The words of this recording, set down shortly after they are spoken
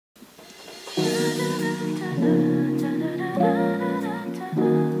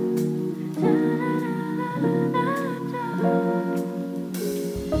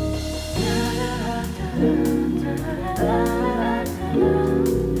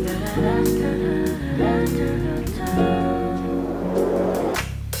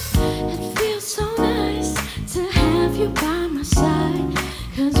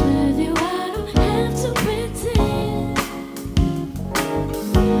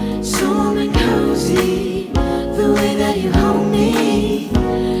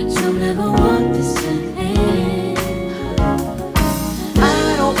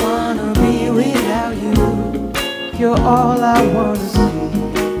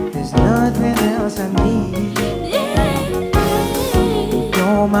else I need.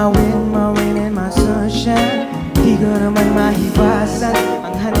 You're my wind and my sunshine. Di ko naman mahiwasan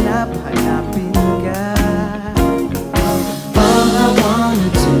ang hanap-hanapin ka. All I wanna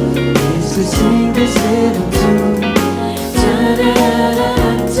do is to sing this little tune.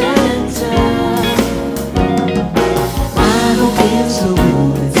 I don't feel so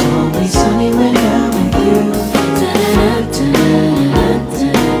good, it's always sunny when I'm with you.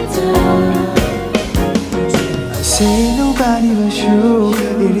 I say nobody but you,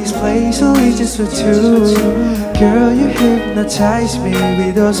 in this place only just for two. Girl, you hypnotize me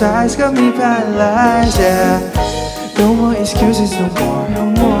with those eyes, got me paralyzed, yeah. No more excuses, no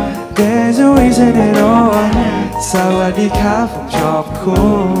more. There's no reason at all. Sawadika from Chop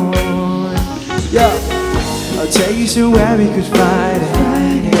Cool. Yeah, I'll take you somewhere we could find it.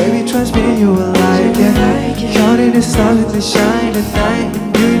 Baby, trust me, you will like it. Counting the stars with the shine at night.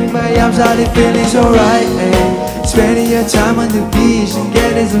 You in my arms, all the feelings alright. Spending your time on the beach and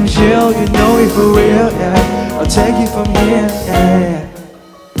getting some chill. You know it for real, yeah. I'll take you from here, yeah.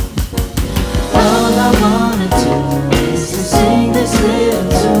 All I wanna do is to sing this little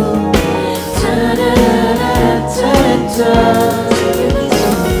tune.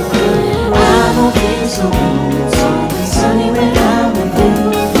 I don't feel so good, it's always sunny when I'm with you.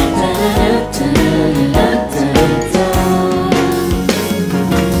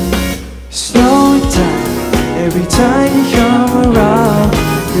 Slow it down every time you come around,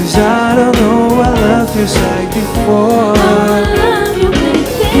 'cause I don't know what love feels like before.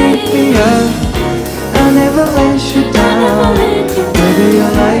 Pick me up, I'll never let you down. Baby, I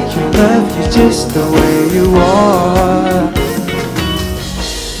like you, love you just the way you are.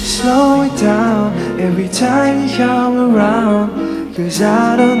 Slow it down every time you come around, 'cause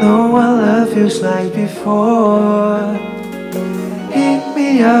I don't know what love feels like before. Pick me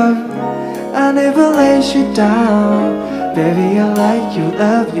up, I'll never let you down. Baby, I like you,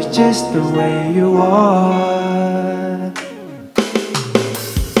 love you just the way you are.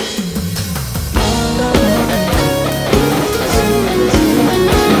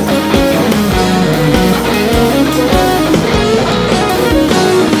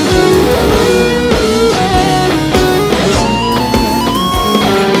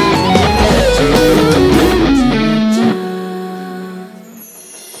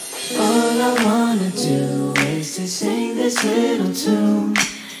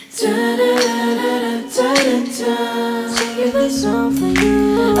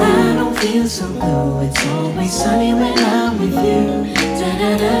 I don't feel so blue, it's always sunny when I'm with you.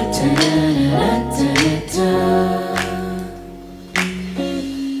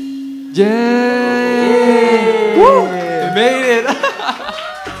 Yeah.